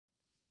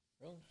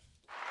Really?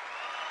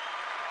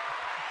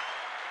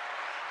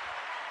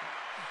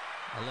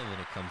 I love when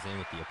it comes in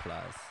with the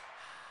applause.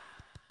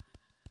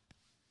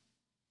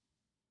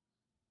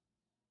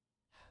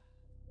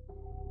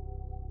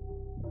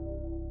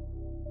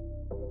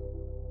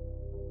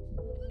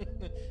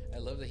 I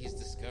love that he's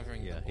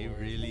discovering. Yeah, the he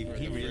board really for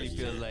the first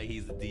feels time. like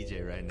he's a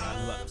DJ right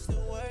now.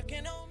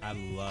 I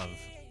love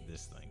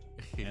this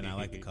thing, and I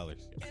like the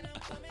colors.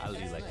 I do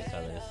like the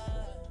colors.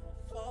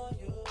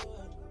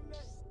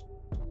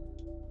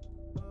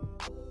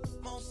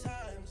 Most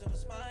times it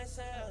was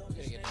myself. We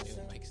gotta get a new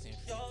mic stand.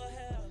 Your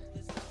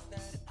helplessness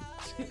that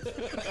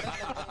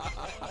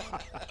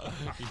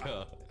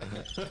Yo,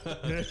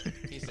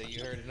 He said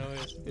you heard a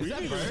noise. is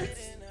that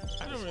birds?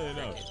 I don't really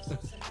know.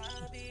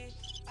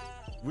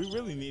 We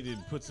really needed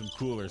to put some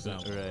coolers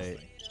out. Right.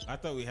 I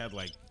thought we had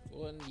like.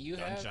 Well, you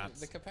have Gunshots.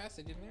 the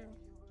capacity now.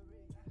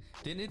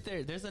 Didn't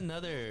there's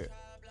another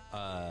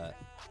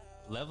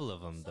level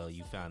of them though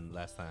you found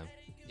last time.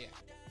 Yeah.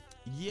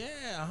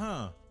 Yeah,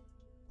 huh?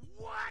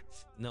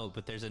 No,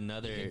 but there's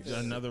another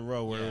Another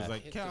row where it was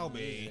like Hit the Calby.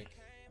 music.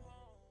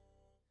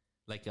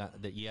 like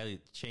that you had to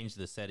change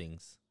the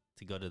settings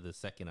to go to the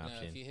second No,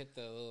 option. if you hit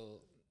the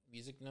little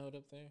music note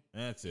up there,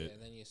 That's yeah, it.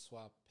 then you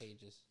swap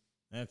pages.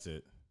 That's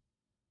it.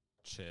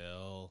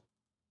 Chill.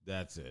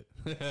 That's it.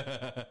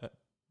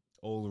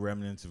 Old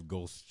remnants of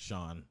Ghost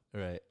Sean.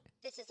 Right.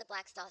 This is a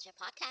Black Stalgia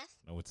podcast.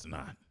 No, it's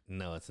not.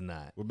 No, it's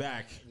not. We're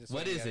back. This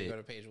What way you is gotta it? Go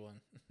to page 1.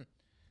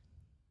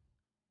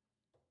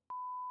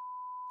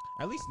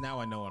 At least now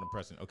I know when I'm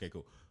pressing. Okay,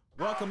 cool.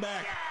 Welcome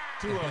back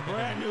to a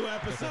brand new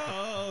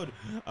episode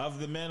of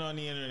the Men on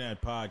the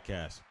Internet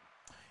podcast.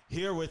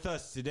 Here with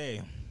us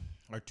today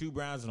are two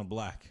browns and a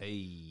black.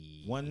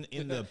 Hey. One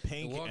in the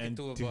pink Walk and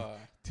into a two, bar.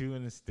 two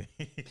in the stink.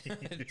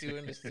 2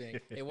 in the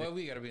stink. Hey, why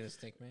we gotta be in the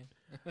stink,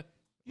 man?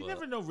 You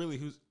never know really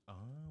who's.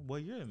 Well,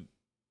 you're in.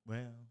 Well,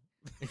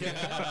 I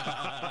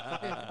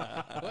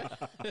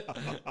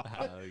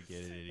don't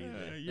get it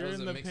either. you're That was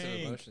in a the mix of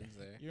pink. emotions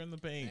there. You're in the I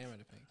pink. am in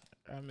the pink.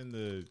 I'm in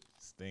the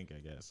stink, I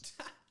guess.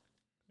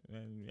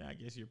 And yeah, I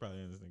guess you're probably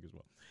in the stink as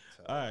well.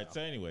 All right. So,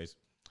 anyways,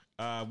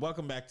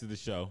 welcome back to the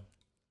show.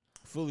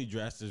 Fully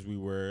dressed as we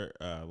were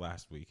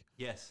last week.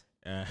 Yes.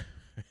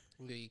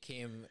 We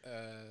came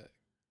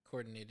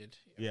coordinated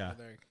Yeah.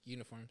 with our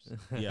uniforms.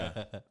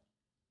 Yeah.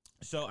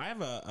 So I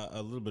have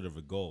a little bit of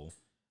a goal,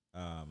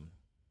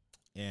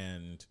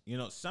 and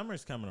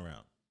summer's coming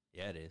around.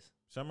 Yeah, it is.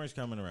 Summer's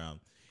coming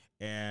around,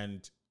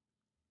 and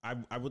I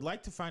would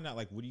like to find out,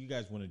 like, what do you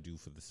guys want to do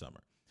for the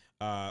summer?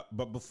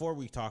 But before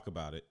we talk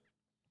about it,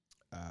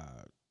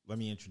 let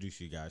me introduce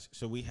you guys.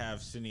 So we have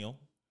Sunil,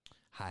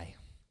 Hi.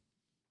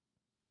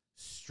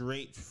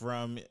 straight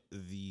from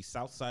the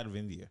south side of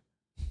India.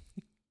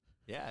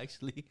 Yeah,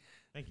 actually.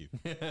 Thank you.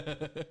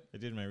 I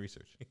did my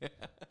research.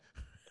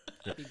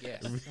 He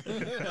guessed. He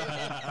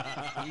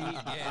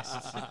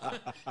guessed.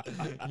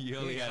 You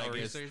only Yeah, got to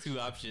guess research. 2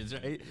 options,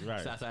 right?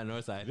 Right. South side,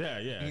 north side. Yeah,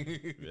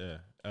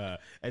 yeah.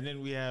 And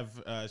then we have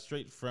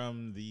straight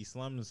from the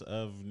slums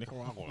of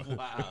Nicaragua.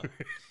 Wow.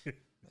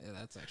 Yeah,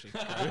 that's actually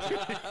correct.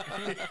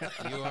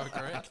 You are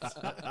correct.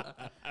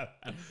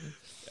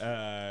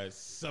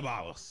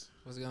 Sabalos.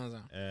 What's going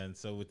on? And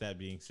so with that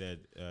being said,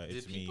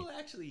 it's Did me. people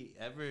actually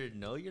ever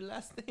know your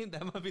last name?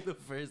 That might be the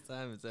first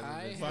time it's ever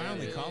been. Well, I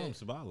only Yeah. call him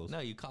Sabalos. No,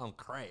 you call him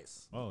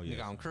Chris. Oh, You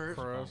yeah. call him Kurt.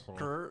 Crow.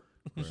 Kurt.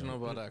 What you know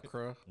about that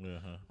crow?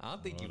 Uh-huh. I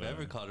don't think you've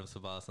ever called him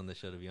Sabalos on the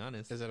show, to be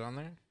honest. Is it on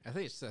there? I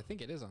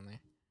think it is on there.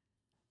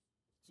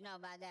 You know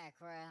about that,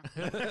 Crow?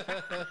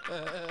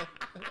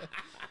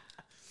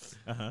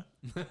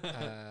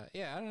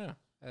 Yeah, I don't know.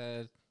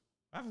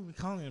 I've been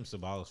calling him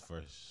Sabalos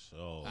for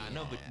so I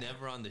know, but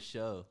never on the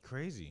show.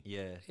 crazy.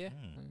 Yeah. Yeah,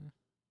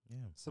 Yeah.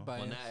 so Well,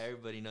 biased. now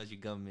everybody knows your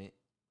government.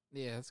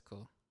 Yeah, that's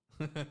cool.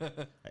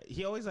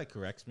 He always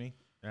corrects me,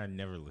 and I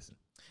never listen.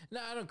 No,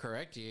 I don't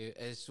correct you.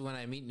 It's when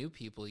I meet new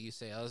people, you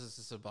say, "Oh, this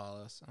is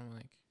Sabalos." I'm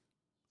like,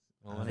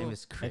 Well, my name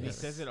is Chris. And he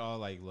says it all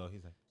low.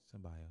 He's like,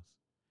 Sabalos.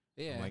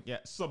 yeah, I'm like, yeah,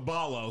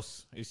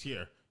 Sabalos is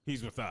here.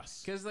 He's with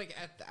us. because like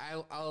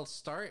I'll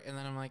start and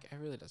then I'm like, it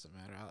really doesn't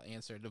matter. I'll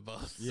answer to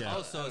both. Yeah.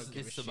 Oh, so I it's don't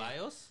give a shit.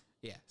 Ceballos?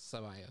 Yeah,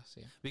 Sabayos.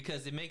 Yeah,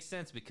 Because it makes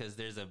sense because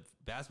there's a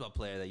basketball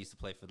player that used to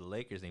play for the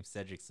Lakers named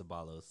Cedric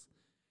Ceballos,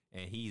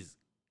 and he's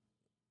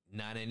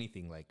not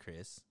anything like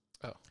Chris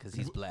oh, because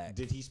he's black.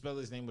 Did he spell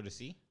his name with a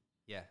C?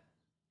 Yeah.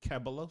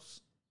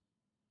 Cabalos?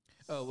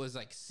 it was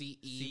like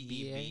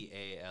CEBA.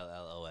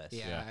 Ceballos.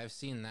 Yeah, Yeah. I've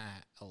seen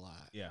that a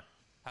lot. Yeah.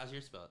 How's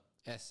yours spelled?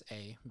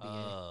 SABA.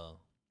 Oh.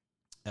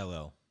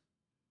 LLOS.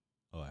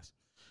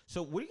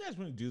 So what do you guys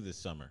want to do this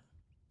summer?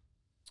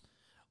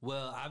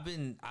 Well, I've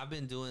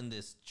been doing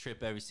this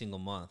trip every single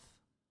month.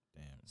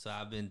 Damn. So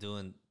I've been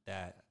doing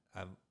that.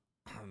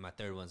 My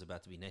third one's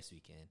about to be next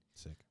weekend.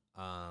 Sick.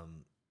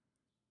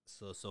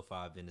 So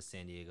far I've been to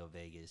San Diego,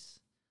 Vegas.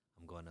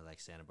 I'm going to like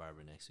Santa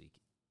Barbara next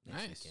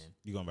Nice. weekend.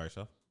 You going by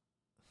yourself?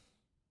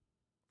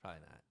 Probably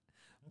not.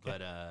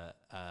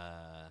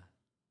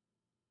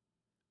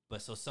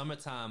 But so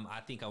summertime,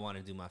 I think I want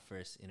to do my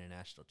first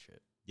international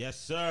trip. Yes,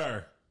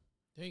 sir.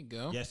 There you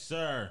go. Yes,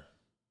 sir.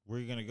 Where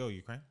are you going to go?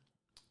 Ukraine?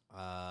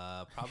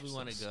 Probably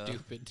want to go.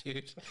 Stupid,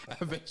 dude.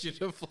 I bet you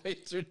the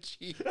flights are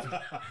cheap.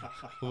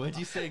 What'd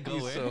you say? Go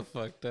He's where? so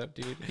fucked up,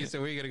 dude. He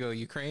said, where you gonna go?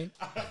 Ukraine?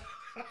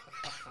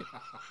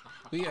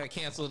 We got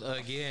canceled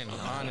again,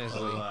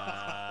 honestly.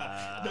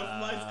 The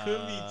flights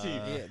could be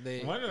cheap. Yeah,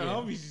 they- One of the yeah.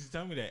 homies used to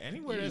tell me that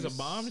anywhere there's a You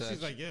bomb, she's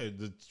such- like, yeah,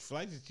 the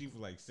flights is cheap for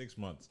like 6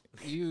 months.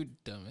 You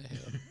dumb as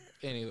hell.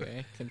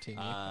 Anyway,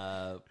 continue.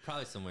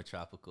 Probably somewhere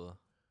tropical.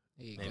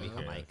 There you Maybe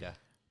go. Jamaica.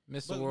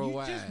 Mr. But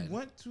Worldwide. you just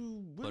went to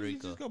when Puerto did you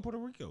Rico. just go? Puerto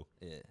Rico.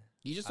 Yeah.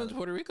 You just went to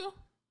Puerto Rico?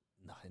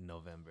 No, in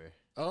November.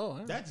 Oh, all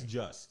right. That's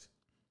just.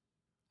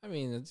 I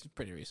mean, it's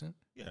pretty recent.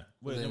 Yeah.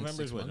 Wait, Within November's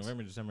 6 what? months?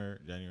 November, December,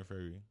 January,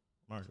 February,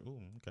 March. Ooh,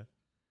 okay.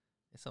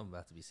 It's something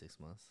about to be 6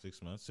 months.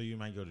 6 months. So you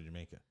might go to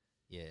Jamaica.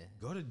 Yeah.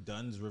 Go to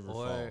Dunn's River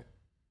Fall. Or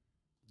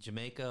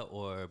Jamaica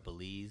or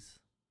Belize.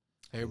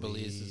 I heard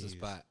Belize is a Belize.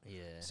 spot.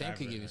 Yeah. Sam I've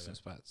could give you heard some that.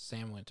 spots.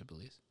 Sam went to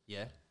Belize.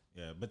 Yeah.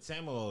 Yeah, but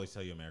Sam will always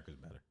tell you America's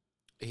better.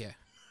 Yeah.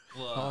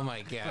 Well, Oh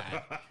my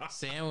God.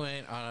 Sam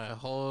went on a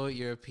whole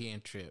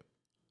European trip.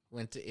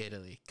 Went to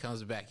Italy.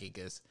 Comes back. He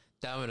goes,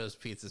 Domino's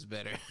pizza's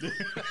better.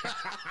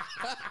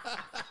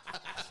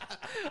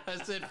 I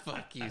said,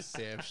 fuck you,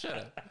 Sam. Shut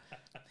up.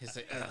 He's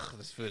like, ugh,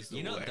 this food's the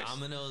you know, worst.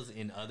 Domino's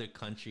in other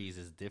countries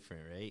is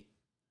different, right?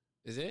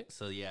 Is it?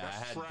 So yeah, I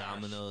had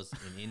Domino's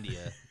in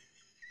India,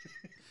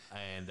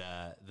 and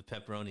the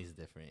pepperoni is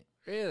different.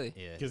 Really?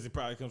 Yeah, Because it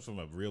probably comes from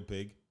a real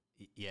pig.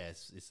 yeah,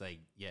 it's like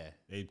yeah.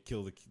 They'd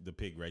kill the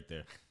pig right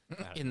there.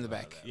 I don't In the know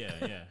back. about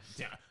that.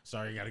 Yeah.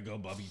 Sorry, gotta go,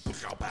 Bubby.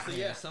 So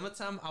yeah,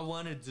 summertime. I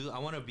want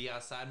to be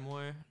outside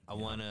more. I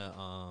want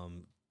to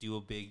do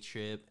a big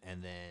trip,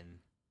 and then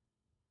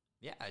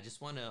yeah, I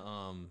just want to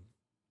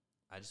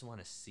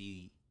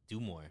do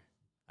more.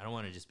 I don't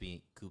want to just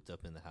be cooped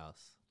up in the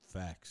house.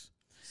 Facts.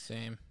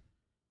 Same.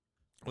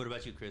 What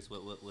about you, Chris?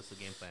 What's the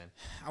game plan?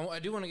 I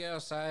do want to get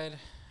outside.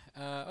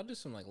 I'll do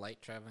some like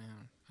light traveling.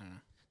 I don't know.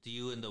 Do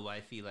you and the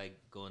wifey like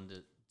going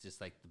to just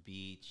like the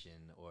beach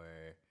or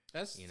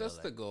That's You know,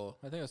 the like- goal.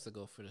 I think that's the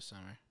goal for the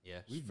summer. yeah?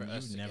 We've For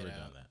us to never get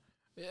done out. that.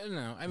 Yeah,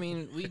 no, I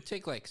mean we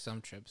take like some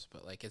trips,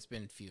 but like it's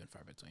been few and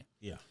far between.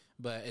 Yeah.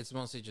 But it's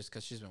mostly just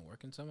because she's been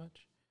working so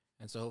much,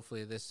 and so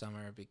hopefully this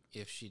summer,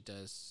 if she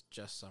does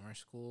just summer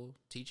school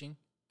teaching,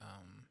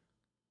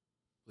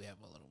 we have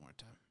a little more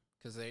time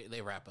because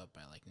they wrap up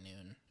by like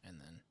noon, and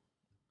then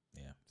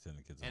Yeah. Send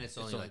the kids And on. it's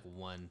only only- like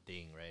one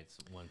thing, right? It's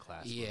one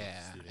class. for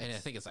yeah, students. and I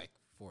think it's like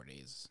 4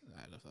 days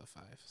out of the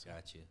 5. So.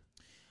 Got you.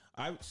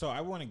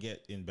 I want to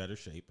get in better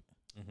shape.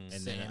 Mhm.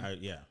 And Same. then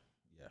yeah.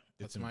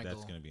 That's my that's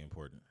goal. going to be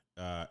important.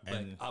 But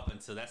And up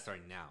until that's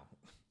starting now.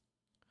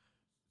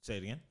 say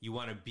it again. You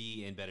want to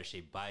be in better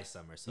shape by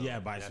summer. So Yeah,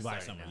 by that's summer.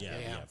 starting now. Yeah,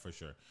 Yeah. yeah, for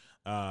sure.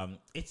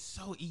 It's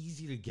so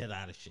easy to get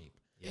out of shape.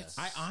 Yes.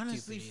 I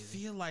honestly Stupid easy.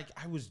 feel like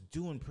I was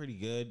doing pretty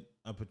good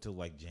up until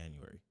like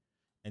January.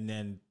 And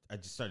then I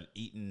just started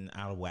eating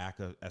out of whack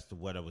as to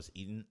what I was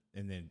eating.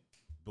 And then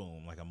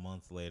boom, like a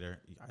month later,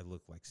 I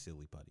look like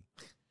silly putty.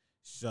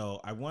 So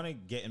I want to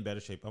get in better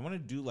shape. I want to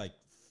do like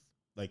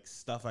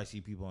stuff I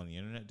see people on the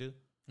internet do.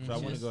 So I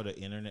want to Yes.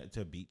 go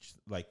to beach,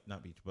 like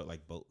not beach, but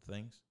like boat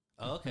things.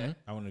 Oh, okay.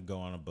 I want to go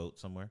on a boat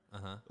somewhere. Uh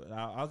huh. But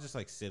I'll just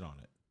like sit on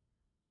it.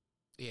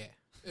 Yeah,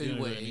 You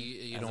know what I wait,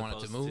 mean? you don't want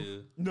it to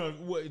move? No,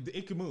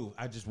 it can move.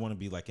 I just want to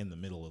be like in the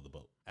middle of the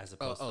boat. As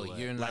Oh, opposed to what?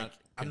 you're Like not.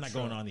 I'm not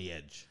going on the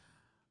edge.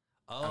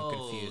 Oh, I'm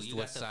confused. you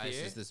What got the size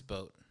fear? is this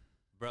boat?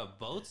 Bro,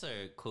 boats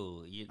are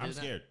cool. I'm they're not-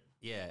 scared.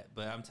 Yeah,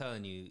 but I'm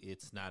telling you,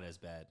 it's not as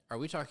bad. Are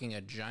we talking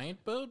a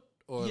giant boat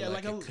or Yeah,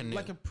 like, a canoe?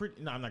 like a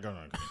pretty. No, I'm not going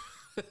on a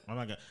canoe. I'm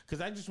not going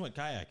because I just went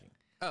kayaking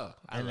oh,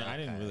 and love I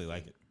didn't really kayaking.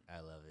 like it. I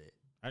love it.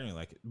 I didn't really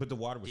like it, but the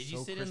water was Did so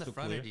you sit in the crystal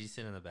front clear. or did you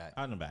sit in the back?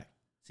 On the back.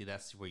 See,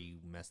 that's where you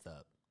messed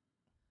up.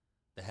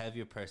 The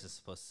heavier person's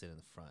supposed to sit in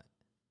the front.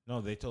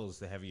 No, they told us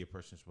the heavier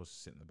person is supposed to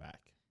sit in the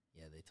back.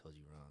 Yeah, they told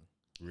you wrong.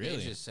 They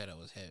just said it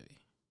was heavy.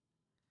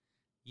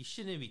 You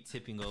shouldn't be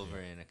tipping over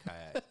in a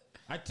kayak.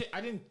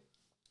 I didn't.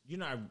 You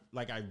know,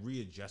 I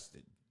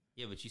readjusted.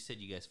 Yeah, but you said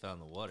you guys fell in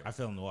the water. I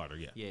fell in the water.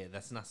 Yeah. Yeah,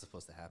 that's not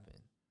supposed to happen.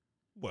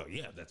 Well,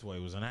 yeah, that's why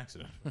it was an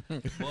accident.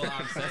 Well,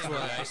 I'm saying,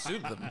 Well, I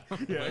sued them. but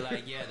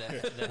like, yeah,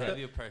 the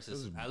heavier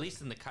person, at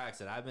least in the kayaks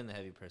that I've been, the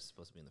heavier person's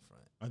supposed to be in the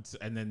front.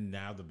 And then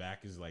now the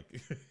back is like.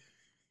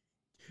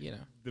 You know,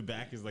 The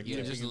back is like You're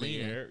tipping just in the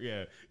leaning. air.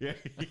 Yeah,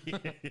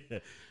 yeah.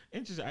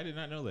 Interesting. I did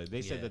not know that.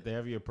 They said Yeah. that the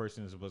heavier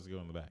person is supposed to go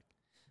in the back,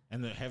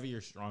 and the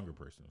heavier, stronger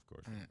person, of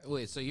course.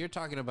 wait. So you're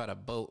talking about a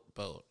boat,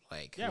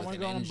 like Yeah, I with want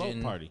an to go on a boat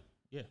engine? party.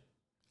 Yeah,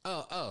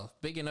 Oh,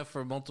 big enough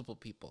for multiple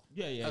people.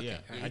 yeah. Okay. Yeah. You're I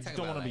talking just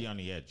don't about want to be like- on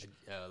the edge.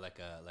 Like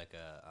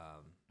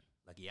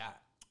a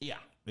yacht. Yeah,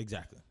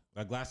 exactly.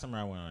 Like last summer,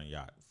 I went on a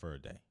yacht for a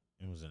day.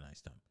 It was a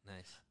nice time.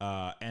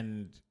 Nice.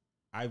 And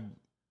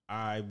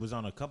I was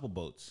on a couple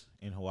boats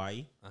in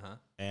Hawaii, Uh huh.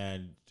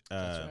 and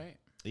That's right.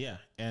 yeah,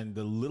 and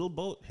the little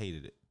boat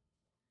hated it.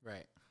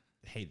 Right.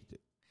 Hated it.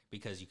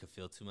 Because you could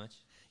feel too much.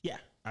 Yeah,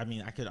 I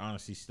mean, I could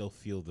honestly still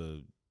feel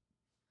the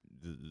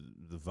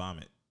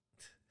vomit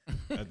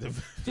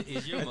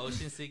Is your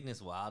motion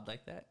sickness wild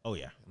like that? Oh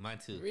yeah. Mine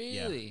too.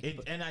 Really?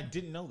 Yeah. And I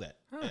didn't know that.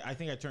 I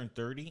think I turned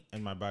 30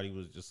 and my body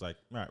was just like,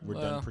 all right, we're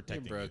Well, done you're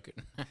protecting you. broken.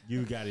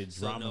 You got to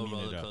So no Dramamine it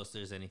roller up.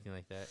 coasters, anything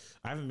like that.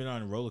 I haven't been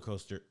on a roller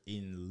coaster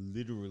in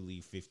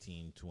literally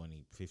 15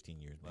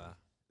 years. Maybe. Wow.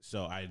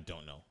 So I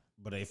don't know.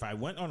 But if I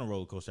went on a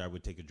roller coaster, I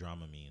would take a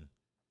Dramamine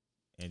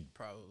and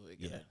Probably a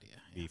good idea.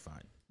 be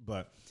fine.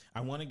 But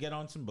I want to get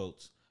on some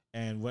boats.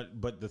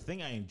 But the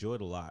thing I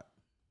enjoyed a lot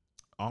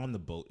on the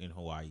boat in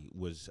Hawaii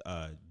was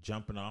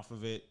jumping off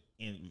of it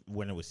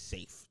when it was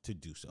safe to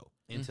do so.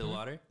 Into the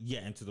water?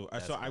 Yeah, into the.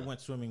 That's So I good.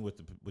 went swimming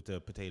with the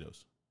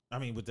potatoes. I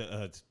mean, with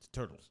the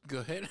turtles. Go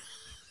ahead.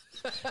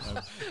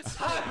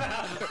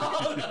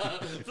 Hold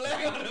up.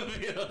 Flag on the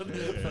field.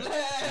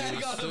 Flag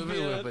on the Swimming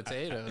with field.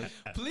 potatoes.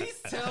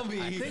 Please tell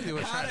me I think they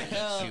were how trying the to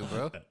hell eat you,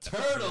 bro.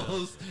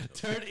 turtles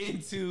turn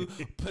into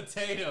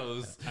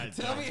potatoes.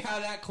 Tell me how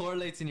that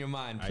correlates in your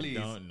mind, please.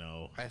 I don't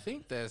know. I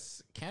think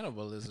that's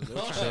cannibalism. They're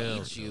Hold trying to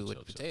up. eat you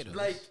with potatoes.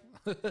 Like,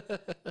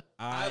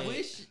 I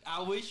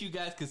wish you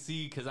guys could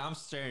see because I'm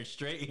staring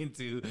straight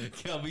into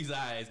Kelby's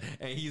eyes,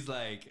 and he's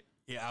like,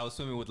 "Yeah, I was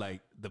swimming with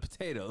like the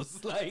potatoes.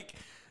 Like,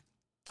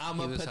 I'm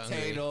He a was hungry.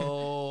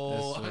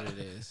 potato. That's what it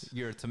is.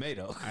 You're a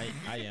tomato.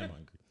 I am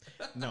hungry.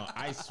 No,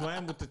 I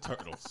swam with the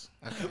turtles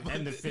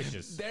and the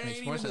fishes. There Makes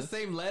ain't more even the sense.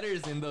 same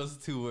letters in those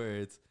two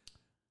words.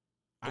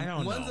 I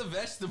don't One's know. a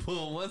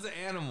vegetable, one's an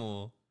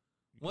animal.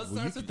 One Well, you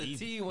starts with could the eat-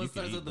 T, you one could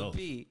starts eat with the both.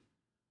 P.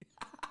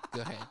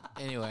 Go ahead.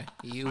 Anyway,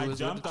 you I was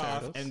jumped with the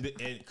off, turtles.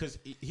 and because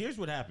here's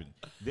what happened.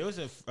 There was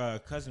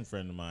a cousin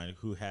friend of mine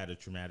who had a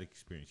traumatic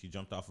experience. He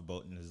jumped off a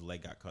boat and his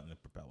leg got cut in the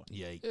propeller.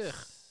 Yikes. Ugh.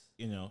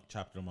 You know,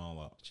 chopped them all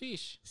up.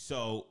 Sheesh.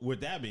 So with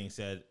that being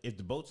said, if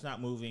the boat's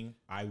not moving,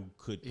 I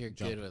could You're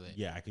jump. good with it.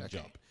 Yeah, I could Okay.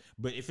 jump.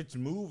 But if it's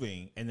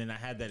moving, and then I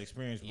had that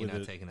experience You're where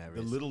not taking that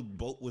the risk. little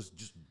boat was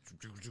just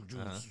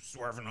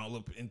swerving all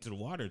up into the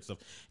water and stuff,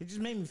 it just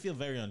made me feel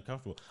very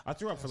uncomfortable. I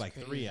threw up for like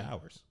 3 crazy.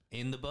 hours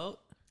In the boat?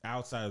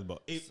 outside of the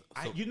boat.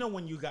 You know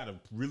when you gotta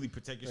really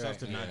protect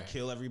yourself Right, to not yeah.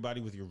 kill everybody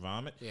with your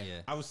vomit. Yeah.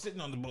 Yeah. I was sitting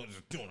on the boat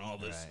just doing all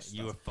this. Right. Stuff.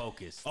 You were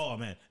focused. Oh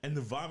man, and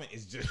the vomit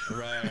is just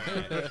Right.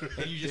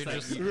 And you just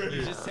like you're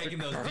just taking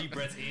those deep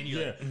breaths in.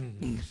 You're yeah.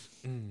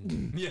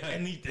 like, yeah.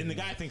 And the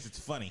guy thinks it's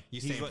funny.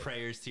 You He's saying like,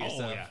 prayers to Oh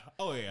yourself. yeah,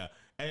 oh yeah.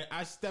 And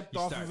I stepped You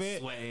off start of it.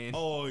 sweating.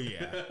 Oh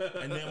yeah.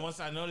 And then once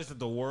I noticed that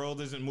the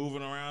world isn't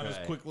moving around as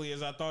Right. quickly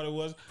as I thought it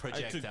was,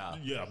 Projectile.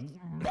 yeah.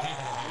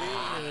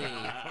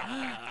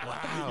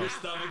 Wow. Your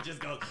stomach just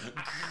goes.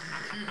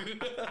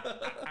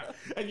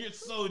 And you're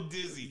so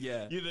dizzy.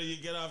 Yeah. You know, you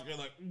get off, you're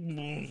like,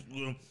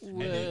 and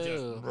it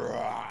just, Whoa.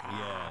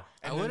 Yeah.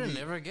 I would have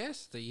never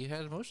guessed that you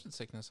had motion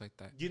sickness like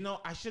that. You know,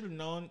 I should have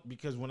known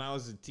because when I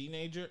was a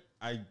teenager,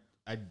 I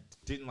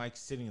didn't like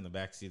sitting in the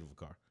back seat of a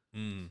car.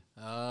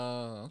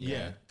 Oh, okay.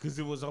 Yeah, because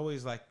it was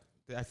always like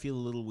I feel a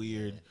little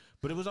weird,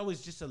 but it was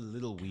always just a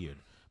little weird.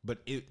 But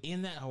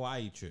in that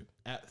Hawaii trip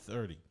at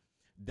 30,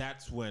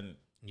 that's when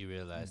You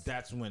realize.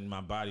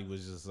 my body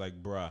was just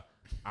like, bruh,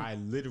 I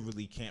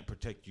literally can't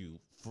protect you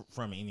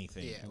from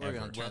anything. Yeah, we're ever.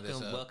 gonna turn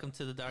this up. Welcome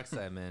to the dark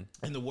side, man.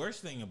 And the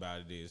worst thing about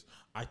it is,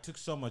 I took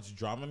so much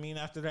Dramamine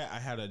after that. I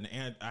had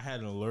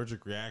an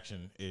allergic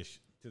reaction ish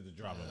to the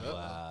Dramamine.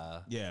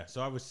 Wow. Yeah,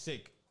 so I was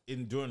sick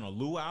during a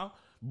luau.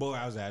 Boy,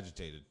 I was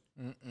agitated.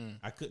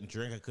 I couldn't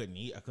drink. I couldn't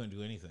eat. I couldn't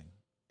do anything,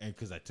 and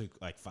because I took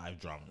like 5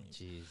 Dramamine.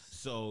 Jeez.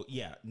 So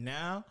yeah,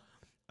 now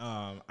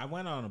I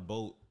went on a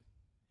boat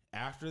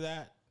after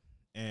that,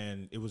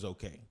 and it was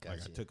okay. Like I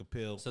Gotcha. took a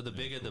pill. So the and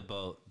it was bigger cool. the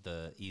boat,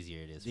 the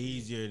easier it is. The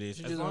easier it is.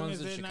 You As do the long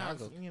ones as in they're not,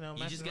 Chicago. you know,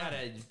 You just messing gotta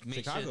around. make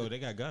Chicago, sure. they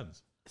got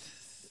guns.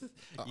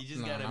 You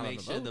just No, gotta not on make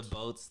the sure the boats.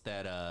 boats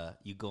that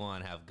you go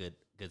on have good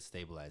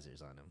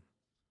stabilizers on them.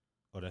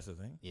 Oh, that's the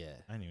thing. Yeah.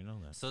 I didn't even know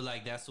that. So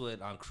like that's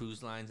what on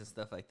cruise lines and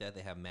stuff like that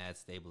they have mad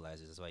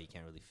stabilizers. That's why you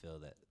can't really feel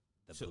that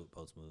the So-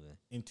 boat's moving.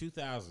 In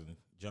 2000,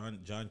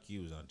 John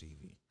Q was on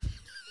TV.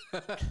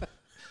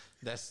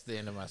 That's the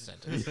end of my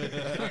sentence. That's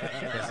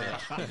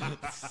it.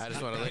 I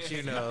just want to let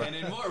you know. And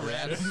in more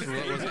rap, That's what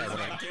was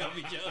happening.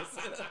 Kelby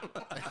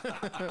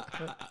Joseph.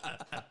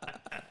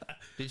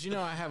 Did you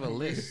know I have a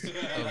list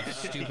of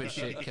stupid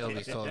shit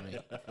Kelby's told me?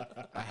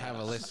 I have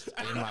a list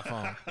in my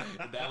phone.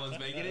 That one's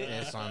making it.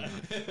 It's on.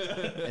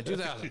 In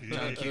 2000,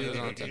 John Q was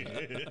on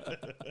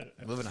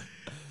TV. Moving on.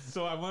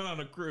 So I went on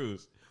a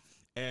cruise,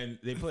 and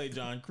they played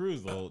John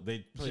Cruise the whole.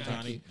 They played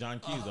John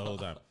Q the whole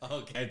time.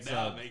 Okay, And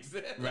now so- it makes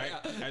sense. Right,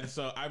 and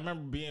so I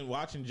remember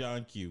watching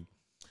John Q,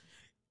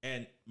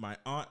 and my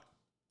aunt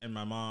and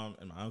my mom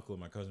and my uncle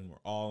and my cousin were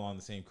all on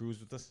the same cruise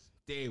with us.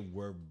 They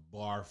were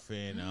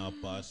barfing up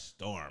a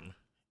storm,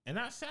 and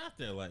I sat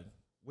there like,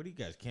 "What do you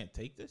guys can't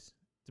take this?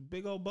 It's a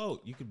big old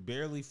boat. You could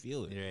barely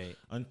feel it Right.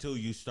 until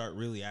you start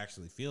really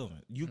actually feeling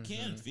it. You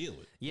can feel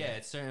it. Yeah,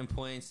 at certain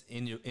points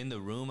in the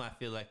room, I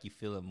feel like you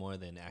feel it more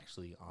than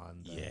actually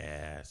on the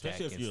Yeah,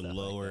 especially deck if and you're stuff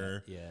like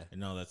lower, that. Yeah.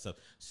 and all that stuff.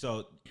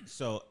 So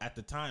at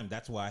the time,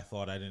 that's why I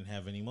thought I didn't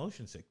have any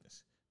motion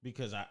sickness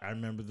because I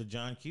remember the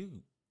John Q.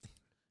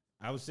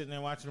 I was sitting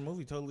there watching a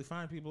movie, totally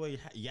fine. People are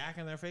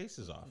yakking their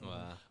faces off.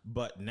 Wow.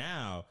 But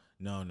now,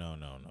 no.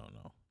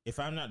 If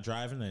I'm not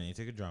driving, then they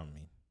take a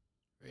Dramamine.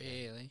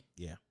 Really?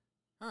 Yeah.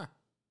 Huh.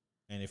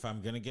 And if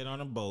I'm gonna get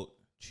on a boat,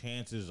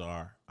 chances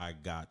are I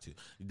got to.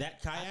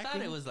 That kayaking. I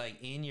thought it was like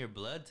in your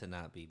blood to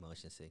not be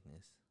motion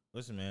sickness.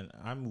 Listen, man.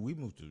 We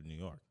moved to New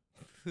York.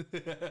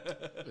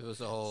 It was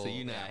a whole. So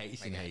you're not yeah,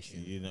 Haitian, I got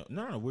Haitian. You know,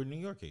 no, we're New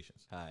York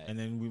Haitians. Alright. And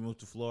then we moved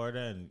to Florida,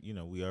 and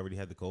we already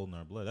had the cold in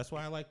our blood. That's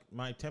why I like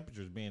my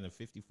temperatures being at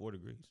 54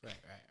 degrees. Right.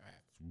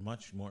 It's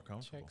much more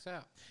comfortable. Checks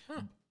out.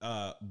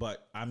 Huh.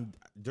 But I'm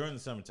during the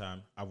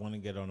summertime. I want to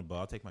get on a boat.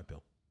 I'll take my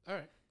pill. All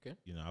right. Good.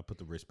 I'll put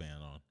the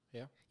wristband on.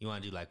 Yeah. You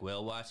want to do like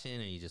whale watching,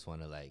 or you just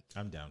want to like?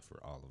 I'm down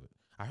for all of it.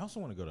 I also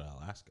want to go to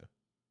Alaska.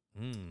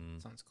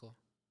 Sounds cool.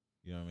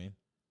 You know what I mean?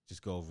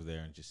 Just go over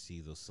there and just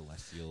see those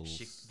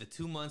celestials. The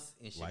 2 months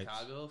in Lights.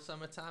 Chicago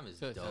summertime is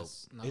So dope.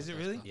 Is it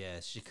really? Yeah,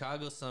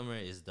 Chicago summer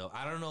is dope.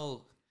 I don't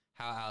know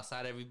how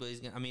outside everybody's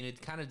gonna. I mean,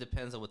 it kind of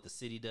depends on what the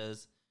city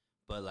does,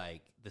 but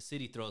like the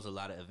city throws a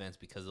lot of events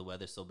because the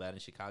weather's so bad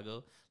in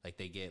Chicago. Like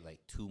they get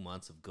like 2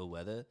 months of good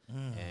weather,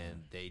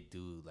 and they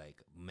do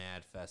like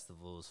mad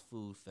festivals,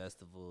 food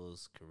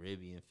festivals,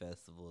 Caribbean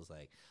festivals,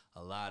 like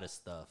a lot of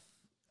stuff.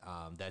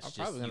 That's I'm just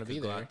probably you gonna could be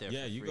go there. out there.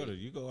 Yeah, for you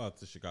free. go out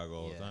to Chicago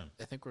all the Yeah. time.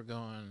 I think we're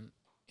going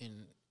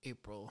in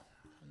April,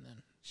 and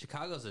then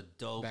Chicago's a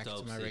dope, back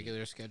dope to my city.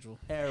 regular schedule.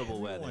 Terrible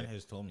Everyone weather.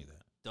 has told me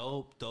that.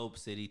 Dope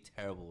city.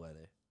 Terrible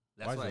weather.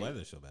 That's Why is why the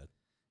weather so bad?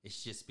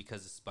 it's just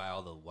because it's by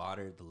all the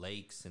water, the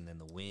lakes, and then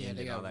the wind Yeah,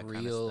 they and all got that kind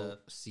of real stuff.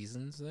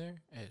 seasons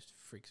there. It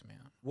freaks me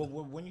out.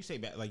 Well, when you say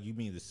bad, like you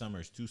mean the summer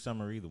is too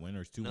summery, the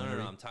winter is too No,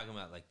 wintery? I'm talking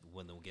about like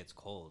when it gets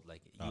cold.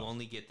 Like you Oh.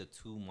 only get the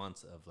 2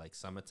 months of like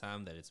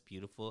summertime that it's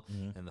beautiful,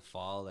 Mm-hmm. and the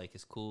fall like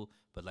it's cool.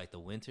 But like the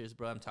winters,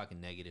 bro, I'm talking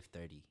negative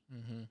 30.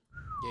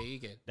 Yeah, you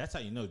get. That's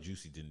how you know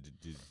Juicy didn't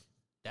do.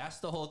 That's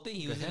the whole thing.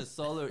 He was in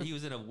a he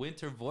was in a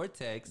winter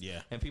vortex.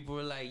 Yeah. And people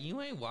were like,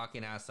 you ain't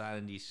walking outside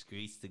in these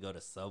streets to go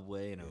to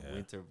Subway in a Yeah.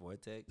 winter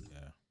vortex.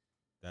 Yeah,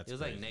 that's. It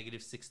was crazy. like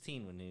negative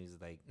 16 when he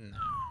was like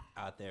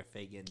out there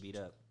fake getting beat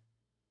up.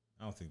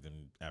 I don't think the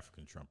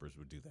African Trumpers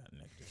would do that in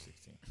negative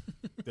 16.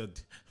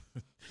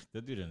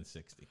 they'll do that in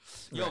 60.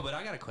 Yo, but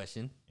I got a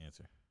question.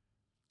 Answer.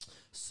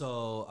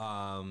 So,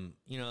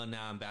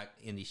 now I'm back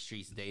in these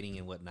streets dating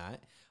and whatnot.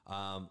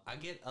 I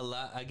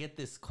get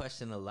this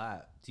question a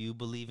lot. Do you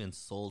believe in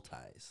soul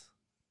ties?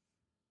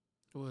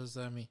 What does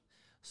that mean?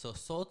 So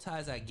soul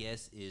ties, I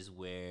guess, is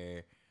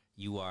where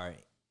you are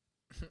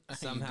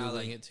somehow Googling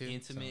like it too?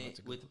 So I'm about intimate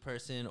to with the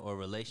person or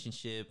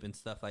relationship and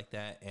stuff like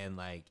that. And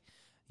like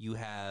you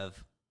have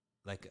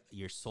like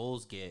your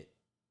souls get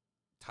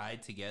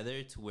tied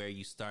together to where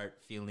you start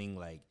feeling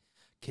like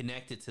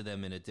connected to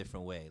them in a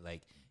different way.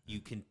 Like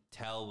you can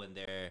tell when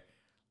they're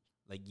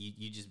like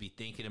you just be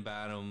thinking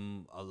about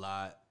them a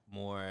lot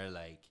more.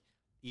 Like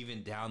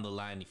even down the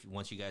line,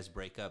 once you guys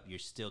break up, you're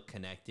still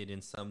connected in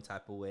some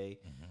type of way.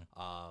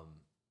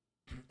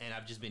 And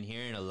I've just been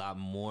hearing a lot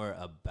more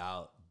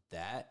about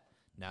that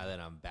now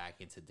that I'm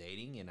back into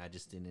dating, and I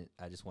just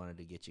wanted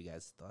to get you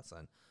guys' thoughts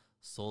on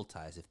soul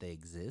ties, if they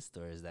exist,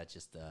 or is that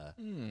just a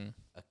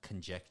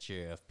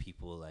conjecture of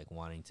people like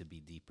wanting to be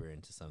deeper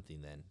into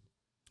something than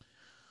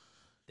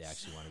they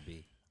actually want to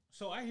be?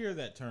 So I hear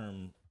that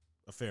term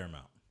a fair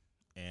amount,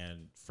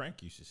 and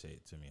Frank used to say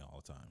it to me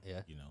all the time.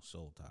 Yeah.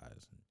 Soul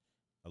ties. And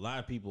a lot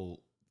of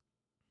people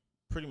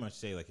pretty much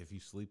say like if you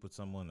sleep with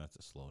someone, that's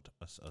a Soul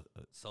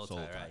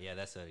tie, right? Yeah,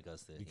 that's what it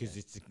goes to. because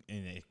yeah. it's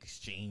an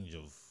exchange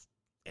of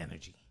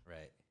energy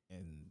right.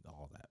 and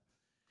all that.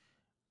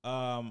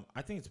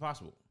 I think it's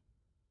possible.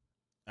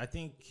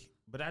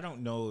 But I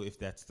don't know if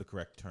that's the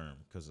correct term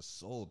because a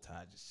soul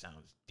tie just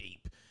sounds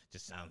deep,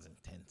 just sounds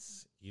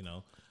intense.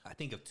 I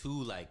think of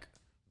two like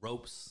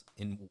ropes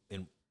in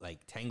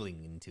like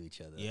tangling into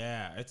each other.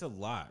 Yeah, it's a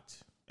lot,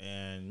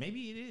 and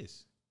maybe it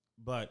is.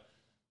 But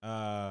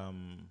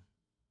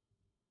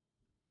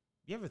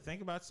you ever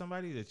think about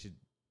somebody that you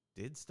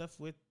did stuff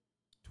with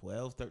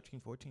 12, 13,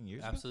 14 years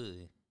ago?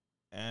 Absolutely.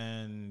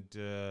 And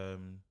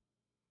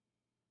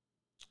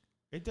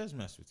it does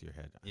mess with your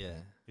head. I Yeah.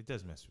 think. It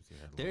does mess with your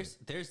head. A little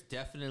There's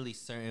definitely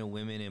certain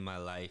women in my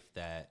life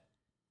that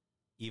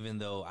even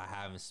though I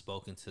haven't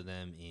spoken to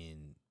them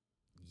in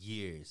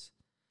years,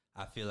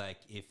 I feel like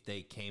if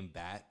they came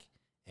back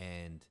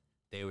and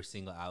they were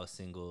single, I was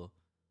single,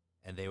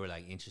 and they were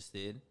like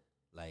interested,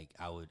 like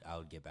I would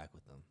get back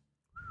with them.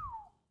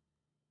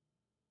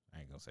 bit. I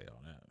ain't gonna say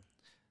all that.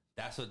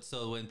 That's what.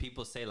 So when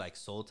people say like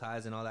soul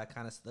ties and all that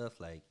kind of stuff,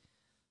 like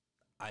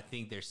I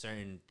think there's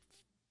certain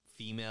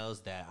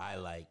females that I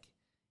like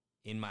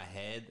in my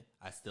head.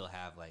 I still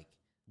have like.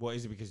 Well,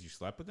 is it because you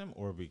slept with them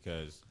or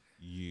because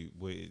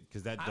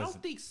because that I doesn't?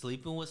 don't think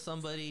sleeping with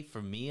somebody,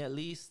 for me at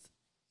least,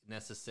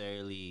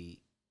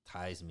 necessarily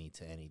ties me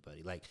to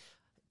anybody. Like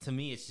to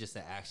me, it's just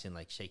an action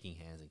like shaking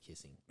hands and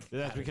kissing.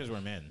 That's because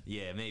we're men.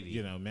 Yeah, maybe.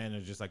 Men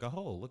are just like,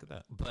 oh, look at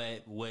that.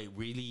 But what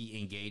really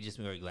engages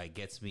me or like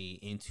gets me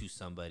into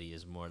somebody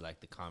is more like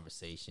the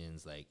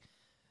conversations, like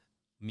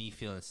me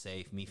feeling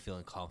safe, me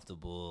feeling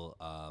comfortable,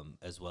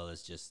 as well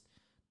as just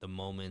the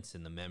moments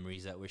and the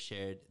memories that were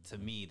shared. To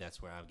me,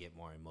 that's where I get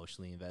more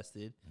emotionally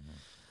invested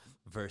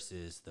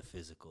versus the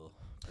physical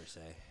per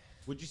se.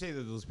 Would you say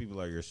that those people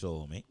are your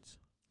soulmates?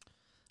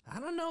 I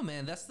don't know,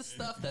 man. That's the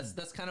stuff.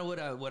 That's kind of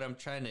what I'm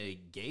trying to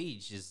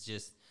gauge. Is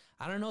just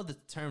I don't know the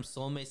term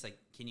soulmates. Like,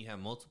 can you have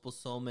multiple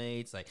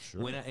soulmates? Like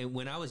Sure.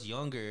 when I was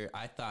younger,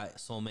 I thought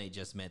soulmate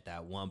just meant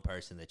that one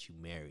person that you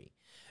marry.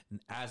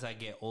 As I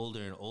get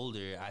older and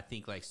older, I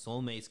think like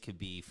soulmates could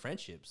be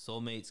friendships.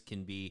 Soulmates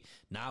can be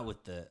not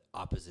with the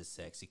opposite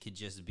sex. It could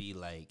just be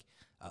like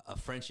a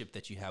friendship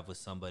that you have with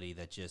somebody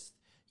that just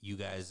you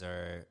guys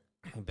are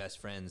best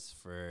friends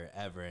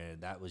forever,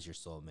 and that was your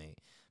soulmate.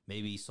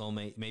 Maybe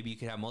you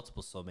could have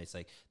multiple soulmates.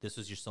 Like this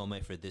was your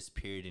soulmate for this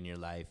period in your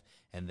life,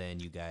 and then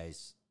you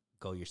guys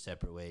go your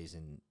separate ways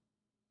and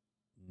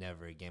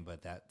never again.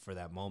 But that for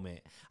that moment,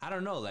 I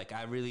don't know. Like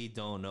I really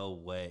don't know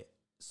what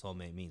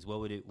soulmate means. What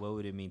would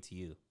it mean to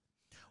you?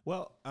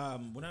 Well,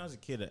 when I was a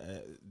kid,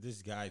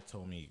 this guy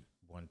told me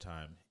one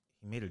time,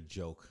 he made a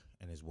joke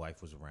and his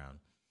wife was around.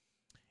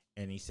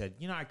 And he said,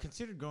 I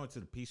considered going to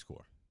the Peace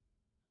Corps.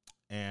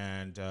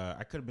 And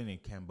I could have been in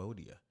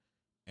Cambodia.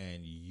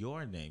 And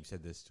your name,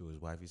 said this to his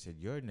wife, he said,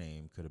 your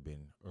name could have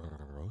been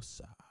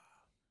Rosa.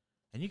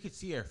 And you could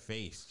see her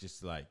face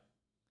just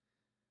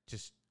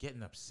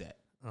getting upset.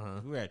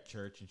 We were at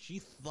church and she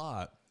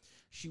thought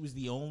she was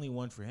the only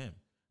one for him.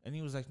 And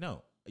he was like,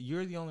 no,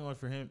 you're the only one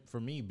for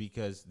me,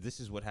 because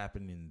this is what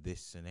happened in this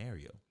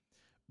scenario.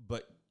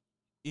 But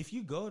if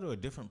you go to a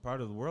different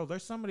part of the world,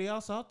 there's somebody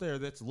else out there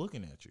that's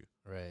looking at you.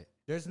 Right.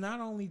 There's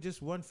not only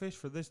just one fish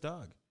for this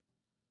dog.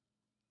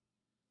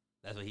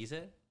 That's what he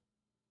said?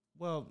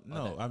 Well,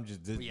 no, I'm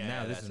just, this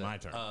is my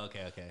turn. Oh,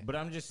 okay. But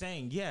I'm just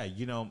saying,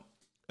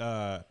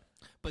 But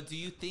do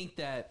you think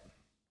that...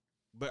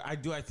 But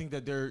I think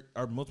that there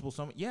are multiple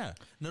Yeah.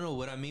 No,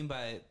 what I mean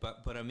by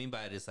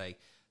it is like,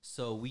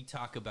 so we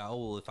talk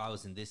about, if I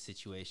was in this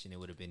situation, it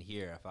would have been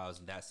here. If I was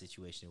in that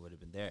situation, it would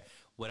have been there.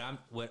 What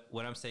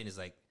I'm saying is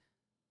like,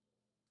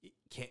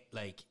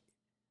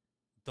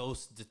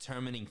 those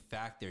determining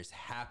factors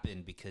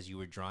happen because you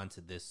were drawn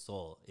to this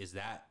soul. Is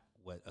that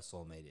what a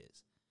soulmate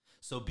is?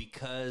 So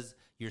because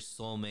your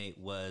soulmate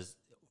was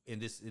in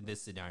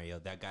this scenario,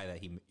 that guy that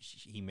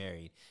he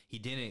married, he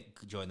didn't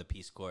join the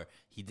Peace Corps.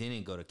 He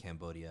didn't go to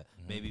Cambodia.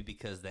 Maybe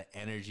because the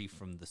energy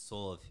from the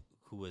soul of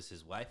who was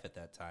his wife at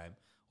that time,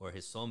 or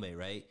his soulmate,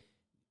 right,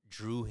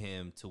 drew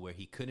him to where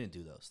he couldn't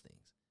do those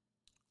things.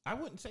 I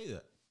wouldn't say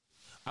that.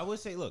 I would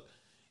say, look,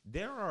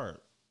 there are,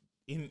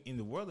 in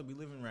the world that we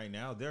live in right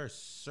now, there are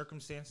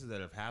circumstances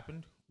that have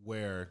happened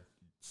where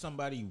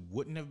somebody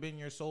wouldn't have been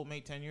your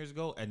soulmate 10 years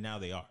ago, and now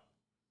they are.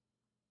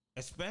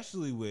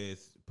 Especially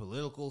with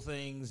political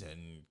things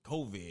and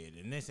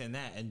COVID and this and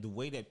that, and the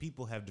way that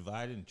people have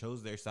divided and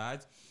chose their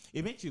sides,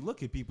 it makes you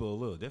look at people a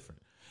little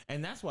different.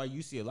 And that's why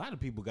you see a lot of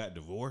people got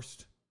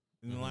divorced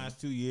in the last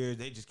 2 years.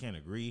 They just can't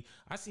agree.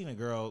 I seen a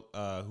girl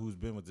who's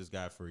been with this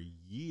guy for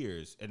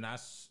years, and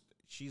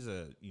she's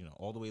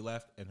all the way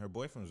left, and her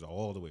boyfriend was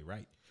all the way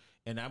right.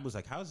 And I was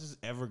like, how is this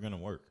ever gonna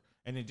work?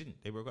 And it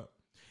didn't. They broke up.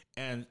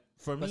 And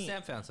for me,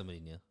 Sam found somebody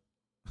new.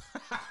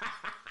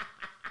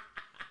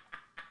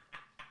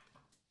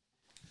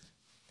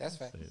 That's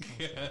fact.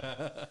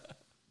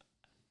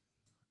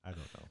 I don't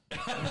know.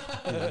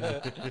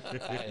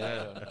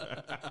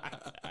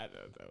 I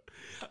don't know.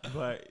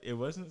 But it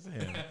wasn't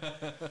him.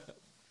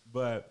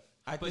 But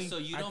think, so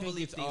you don't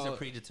believe things are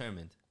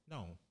predetermined?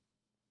 No.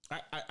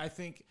 I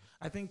think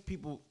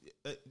people.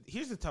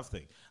 Here's the tough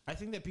thing. I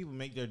think that people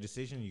make their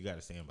decision. You got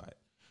to stand by it.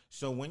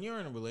 So when you're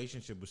in a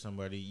relationship with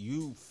somebody,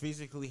 you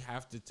physically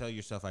have to tell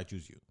yourself, "I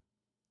choose you.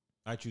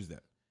 I choose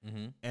them."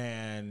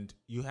 And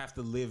you have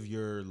to live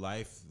your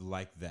life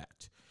like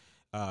that.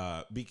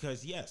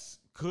 Because yes,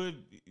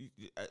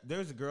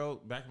 there's a girl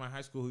back in my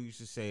high school who used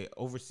to say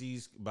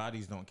overseas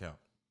bodies don't count.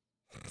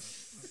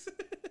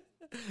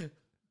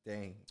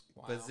 Dang.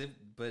 Wow.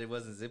 But it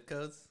wasn't zip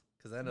codes?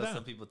 Because I know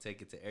some people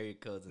take it to area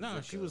codes. And No,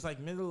 zip she codes. was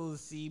like middle of the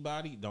sea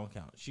body don't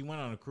count. She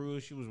went on a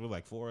cruise. She was with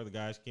like 4 other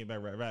guys. Came back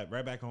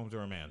right back home to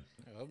her man.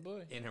 Oh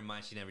boy. In her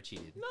mind, she never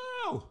cheated.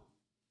 No.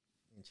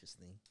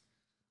 Interesting.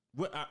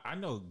 Well, I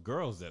know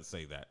girls that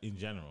say that in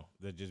general.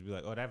 That just be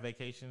like, oh, that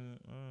vacation,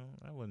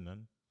 that wasn't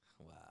none.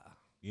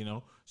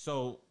 Wow.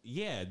 So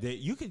yeah,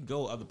 you can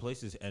go other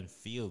places and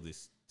feel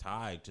this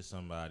tie to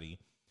somebody,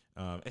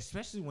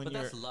 especially when But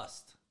you're that's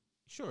lust.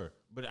 sure.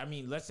 But I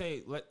mean, let's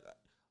say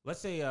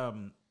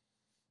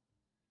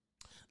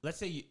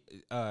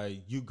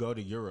you go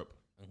to Europe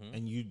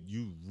and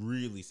you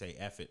really say,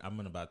 F it, I'm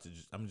gonna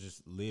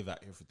just live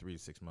out here for 3 to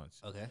 6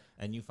 months. Okay.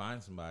 And you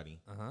find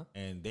somebody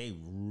and they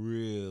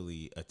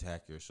really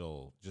attack your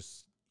soul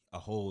just a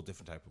whole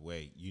different type of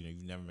way.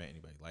 You've never met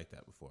anybody like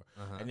that before.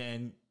 And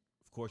then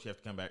of course you have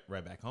to come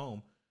right back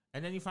home,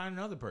 and then you find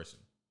another person.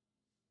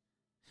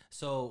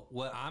 So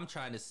what I'm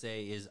trying to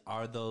say is,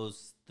 are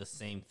those the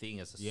same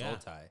thing as a soul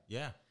tie?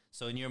 Yeah.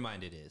 So in your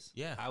mind it is.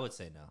 Yeah. I would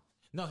say no.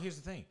 No, here's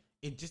the thing.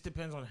 It just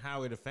depends on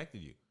how it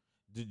affected you.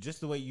 Just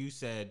the way you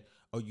said,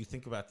 oh, you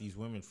think about these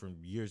women from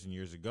years and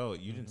years ago.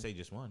 You didn't say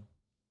just one.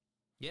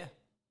 Yeah.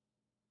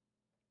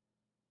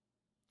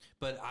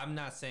 But I'm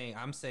not saying.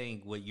 I'm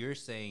saying what you're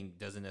saying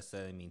doesn't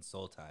necessarily mean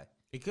soul tie.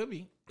 It could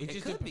be.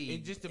 It could be.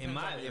 It just depends in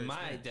my on your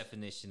experience.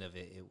 definition of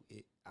it.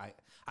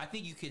 I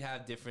think you could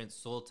have different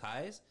soul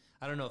ties.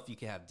 I don't know if you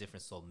could have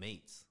different soul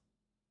mates.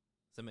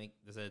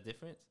 Does that a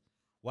difference?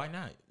 Why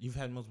not? You've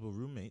had multiple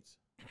roommates.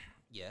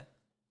 Yeah.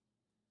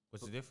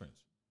 What's the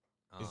difference?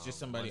 It's just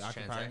somebody one's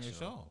occupying your transactional.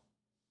 soul.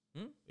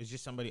 It's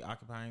just somebody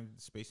occupying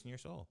the space in your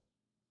soul.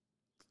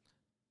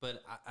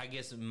 But I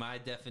guess my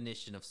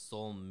definition of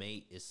soul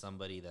mate is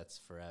somebody that's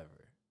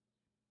forever.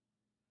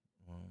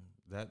 Well,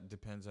 that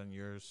depends on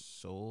your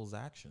soul's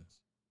actions.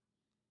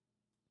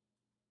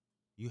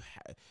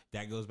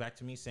 That goes back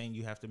to me saying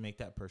you have to make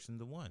that person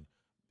the one.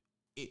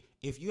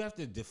 If you have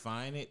to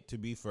define it to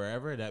be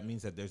forever, that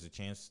means that there's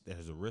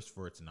a risk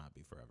for it to not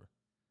be forever.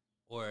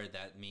 Or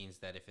that means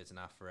that if it's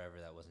not forever,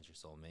 that wasn't your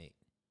soul mate.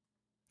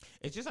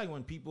 It's just like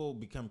when people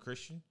become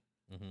Christian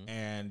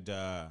and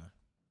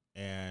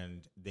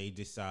they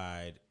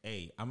decide,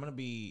 hey, I'm going to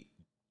be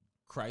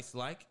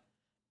Christ-like.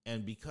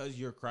 And because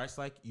you're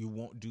Christ-like, you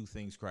won't do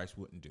things Christ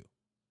wouldn't do.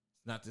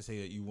 It's not to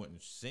say that you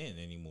wouldn't sin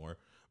anymore,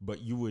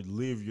 but you would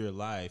live your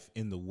life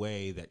in the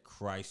way that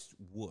Christ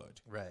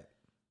would. Right.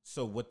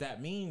 So what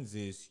that means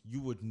is you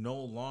would no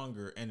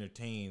longer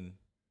entertain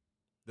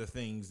the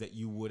things that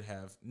you would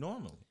have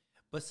normally.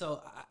 But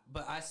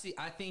I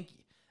think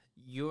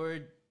your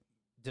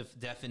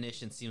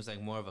definition seems like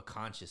more of a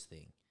conscious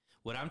thing.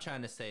 What I'm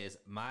trying to say is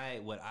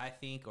what I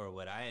think or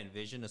what I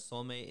envision a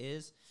soulmate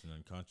is. It's an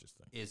unconscious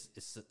thing.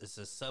 It's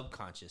a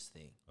subconscious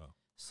thing. Oh.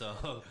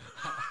 So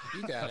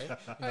You got it.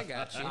 I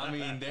got you. I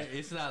mean,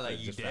 it's not like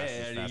you Just fast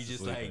dead or you just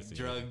asleep, like I see.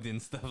 drugged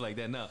and stuff like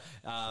that. No,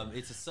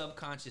 it's a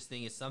subconscious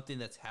thing. It's something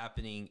that's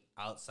happening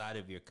outside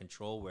of your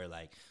control, where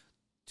like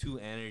two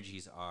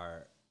energies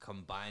are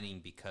combining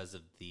because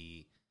of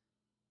the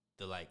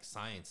like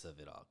science of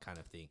it all, kind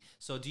of thing.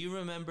 So, do you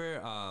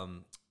remember?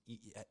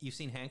 You've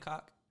seen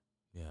Hancock?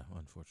 Yeah,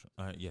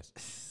 unfortunately.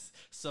 Yes.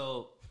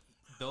 So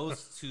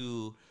those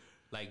two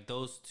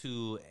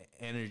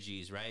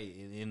energies, right?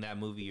 In that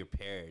movie, you're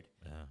paired.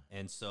 Yeah.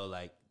 And so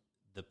like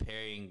the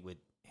pairing with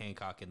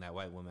Hancock and that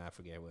white woman, I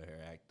forget what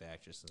the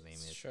actress's name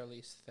is.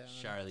 Charlize Theron.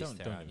 Charlize Don't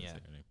Theron, even yeah. say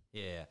her name.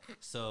 Yeah.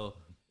 So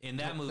in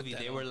that movie,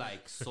 they were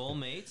like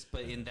soulmates,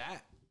 but in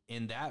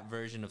that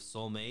version of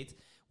soulmates,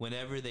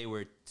 whenever they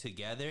were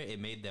together, it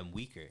made them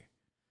weaker.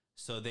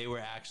 So they were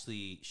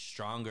actually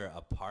stronger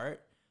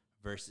apart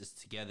versus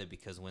together,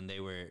 because when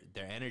their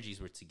energies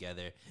were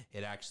together,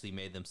 it actually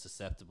made them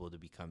susceptible to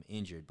become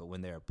injured. But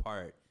when they're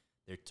apart,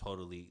 they're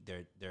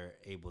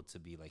able to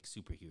be like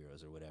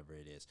superheroes or whatever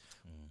it is.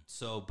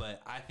 So,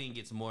 but I think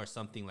it's more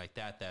something like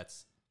that.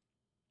 That's,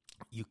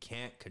 you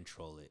can't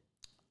control it.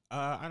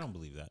 I don't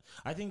believe that.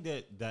 I think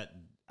that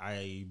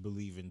I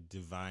believe in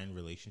divine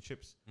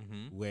relationships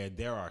where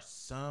there are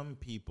some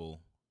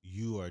people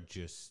your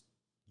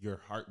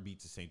heart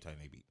beats the same time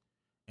they beat.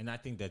 And I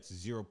think that's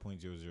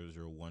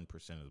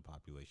 0.0001% of the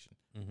population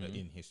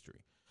in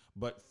history.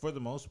 But for the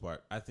most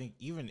part, I think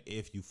even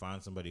if you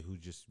find somebody who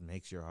just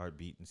makes your heart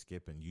beat and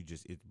skip and you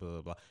just, blah,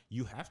 blah, blah,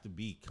 you have to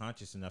be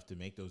conscious enough to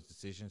make those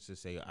decisions to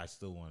say, I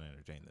still want to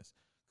entertain this.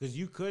 Because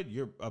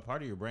a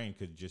part of your brain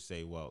could just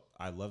say, well,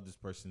 I love this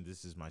person.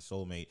 This is my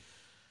soulmate.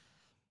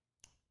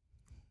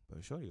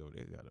 But shorty over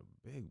there got a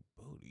big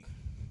booty.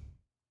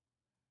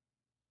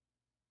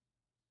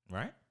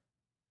 Right?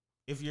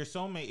 If your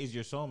soulmate is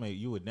your soulmate,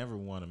 you would never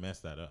want to mess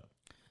that up.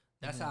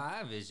 That's how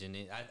I envision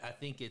it. I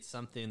think it's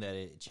something that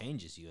it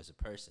changes you as a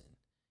person,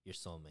 your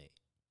soulmate.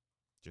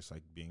 Just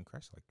like being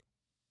Christ-like.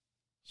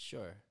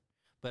 Sure.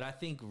 But I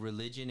think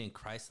religion and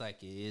Christ-like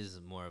is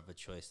more of a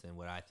choice than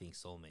what I think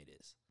soulmate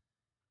is.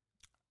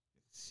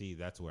 See,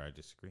 that's where I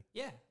disagree.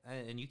 Yeah,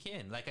 and you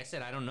can. Like I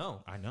said, I don't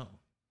know. I know.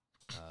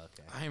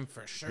 Okay. I'm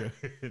for sure.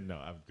 No,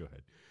 go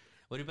ahead.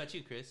 What about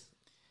you, Chris?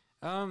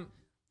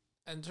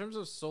 In terms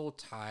of soul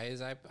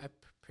ties, I'm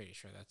pretty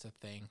sure that's a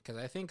thing, because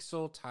I think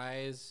soul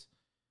ties,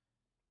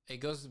 it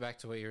goes back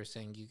to what you were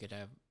saying. You could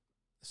have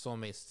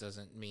soulmates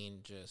doesn't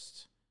mean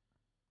just,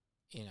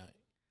 it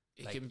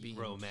Like can be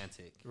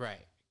romantic. right.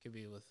 It could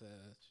be with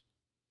a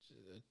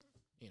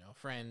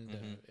friend,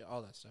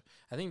 all that stuff.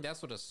 I think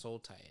that's what a soul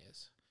tie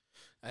is.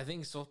 I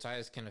think soul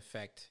ties can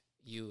affect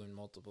you and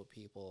multiple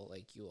people.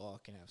 Like you all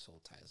can have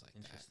soul ties like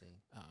Interesting.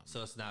 that.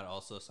 So it's not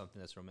also something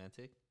that's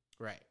romantic?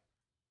 Right.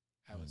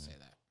 I would say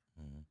that.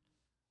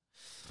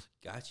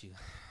 Got you.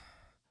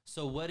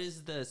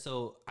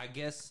 So I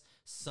guess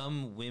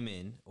some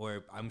women,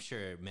 or I'm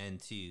sure men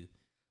too,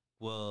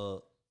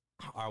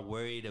 are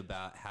worried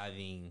about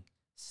having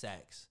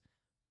sex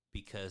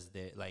because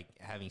they're like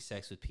having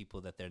sex with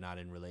people that they're not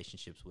in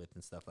relationships with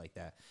and stuff like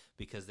that,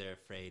 because they're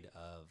afraid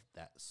of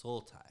that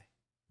soul tie,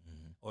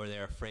 or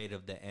they're afraid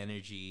of the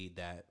energy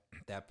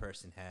that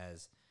person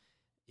has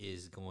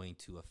is going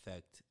to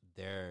affect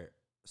their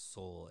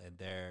soul and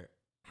their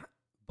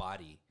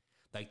body.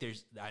 Like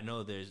I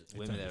know there's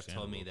women that have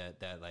told me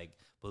that like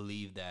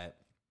believe that,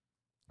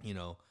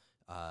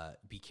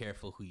 be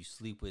careful who you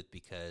sleep with,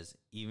 because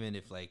even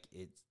if like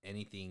it's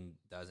anything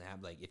doesn't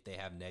happen, like if they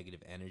have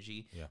negative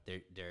energy, Yeah.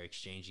 they're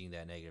exchanging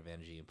that negative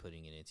energy and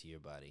putting it into your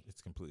body.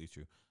 It's completely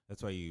true.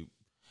 That's why you.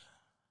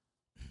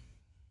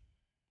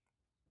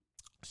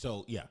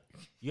 So yeah,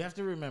 you have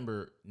to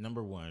remember,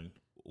 number one,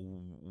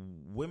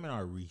 women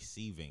are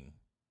receiving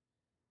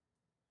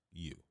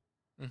you.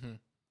 Mm-hmm.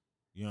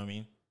 You know what I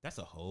mean? That's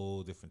a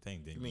whole different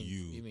thing than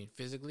You mean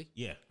physically?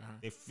 Yeah, Uh-huh.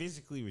 they're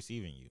physically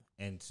receiving you,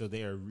 and so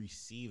they are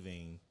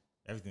receiving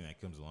everything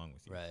that comes along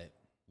with you. Right.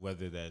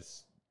 Whether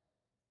that's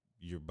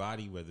your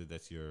body, whether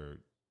that's your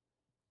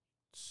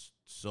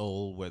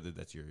soul, whether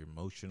that's your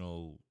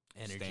emotional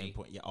Energy.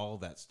 standpoint, yeah, all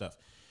that stuff.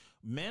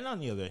 Men, on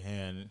the other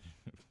hand,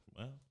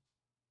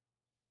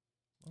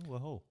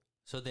 well,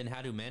 So then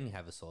how do men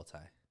have a soul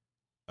tie?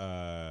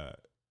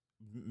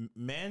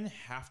 men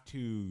have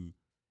to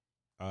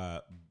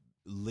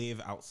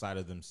live outside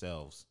of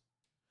themselves.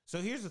 So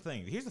here's the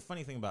thing. Here's the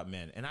funny thing about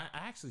men, and I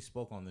actually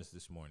spoke on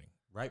this morning,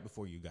 right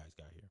before you guys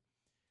got here.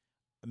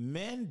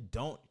 Men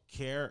don't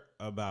care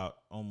about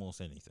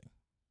almost anything.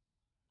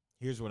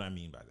 Here's what I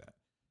mean by that.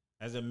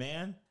 As a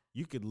man,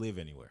 you could live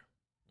anywhere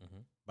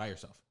Mm-hmm. by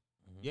yourself.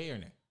 Mhm. Yay or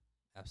nay?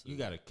 Absolutely. You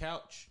got a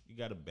couch, you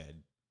got a bed.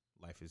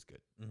 Life is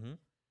good. Mm-hmm.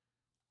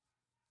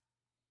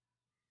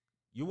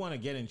 You want to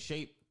get in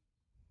shape.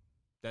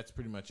 That's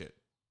pretty much it.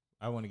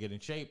 I want to get in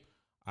shape.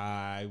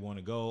 I want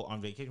to go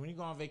on vacation. When you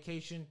go on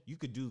vacation, you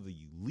could do the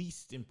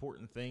least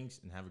important things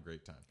and have a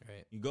great time.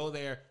 Right. You go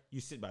there, you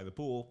sit by the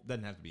pool.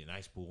 Doesn't have to be a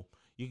nice pool.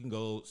 You can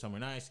go somewhere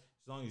nice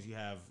as long as you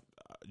have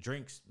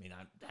drinks. May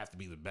not have to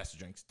be the best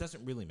drinks.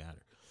 Doesn't really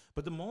matter.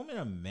 But the moment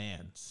a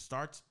man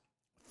starts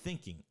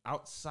thinking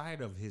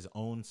outside of his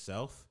own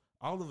self,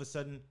 all of a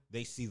sudden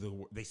they see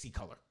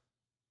color.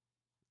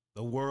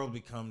 The world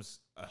becomes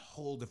a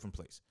whole different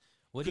place.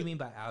 What do you mean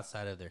by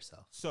outside of their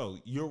self? So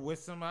you're with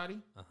somebody.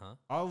 Uh-huh.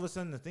 All of a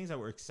sudden, the things that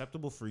were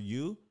acceptable for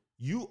you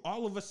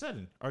all of a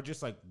sudden are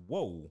just like,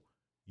 whoa,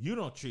 you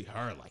don't treat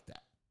her like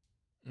that.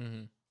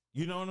 Mm-hmm.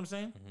 You know what I'm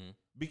saying? Mm-hmm.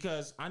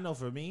 Because I know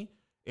for me,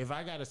 if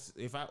I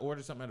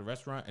ordered something at a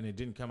restaurant and it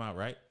didn't come out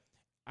right,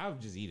 I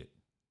would just eat it.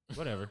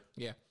 Whatever.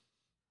 Yeah.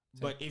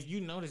 But if you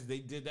notice they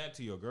did that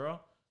to your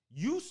girl,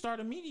 you start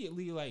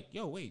immediately like,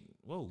 yo, wait,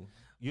 whoa.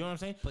 You know what I'm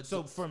saying? But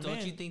so for don't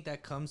men, you think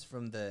that comes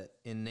from the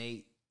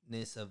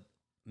innateness of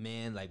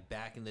man, like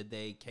back in the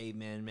day,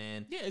 caveman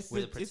man? yeah, it's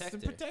with the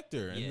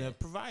protector and Yeah. the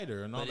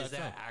provider and all But that is that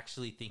stuff.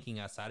 actually thinking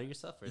outside of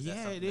yourself, or is that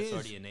Yeah, something it that's is.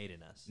 already innate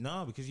in us?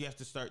 No, because you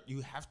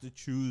have to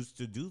choose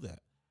to do that.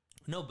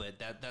 No, but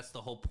that's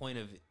the whole point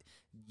of it.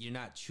 You're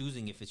not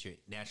choosing if it's your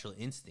natural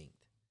instinct.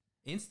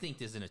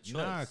 Instinct isn't a choice.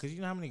 Nah, because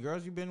you know how many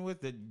girls you've been with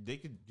that they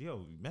could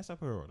mess up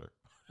her order.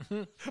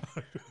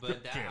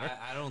 But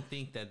I don't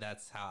think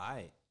that's how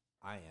I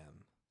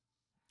am.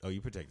 Oh,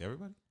 you protect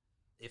everybody?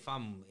 If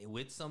I'm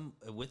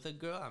with a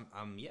girl,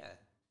 I'm yeah.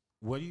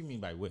 What do you mean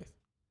by with?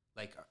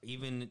 Like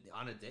even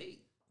on a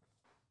date.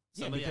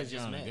 Yeah, Somebody I because you're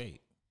just on a met.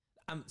 date.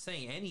 I'm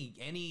saying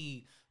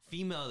any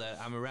female that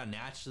I'm around,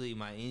 naturally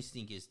my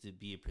instinct is to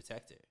be a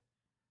protector.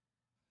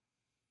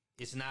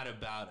 It's not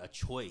about a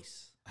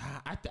choice.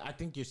 I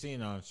think you're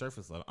seeing it on a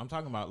surface level. I'm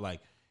talking about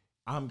like,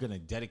 I'm gonna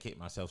dedicate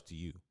myself to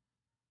you.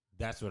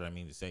 That's what I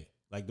mean to say.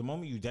 Like the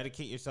moment you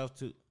dedicate yourself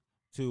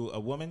to a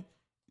woman,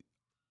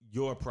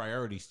 your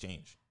priorities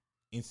change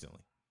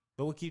instantly.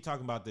 But we'll keep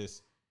talking about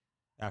this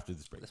after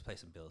this break. Let's play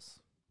some bills.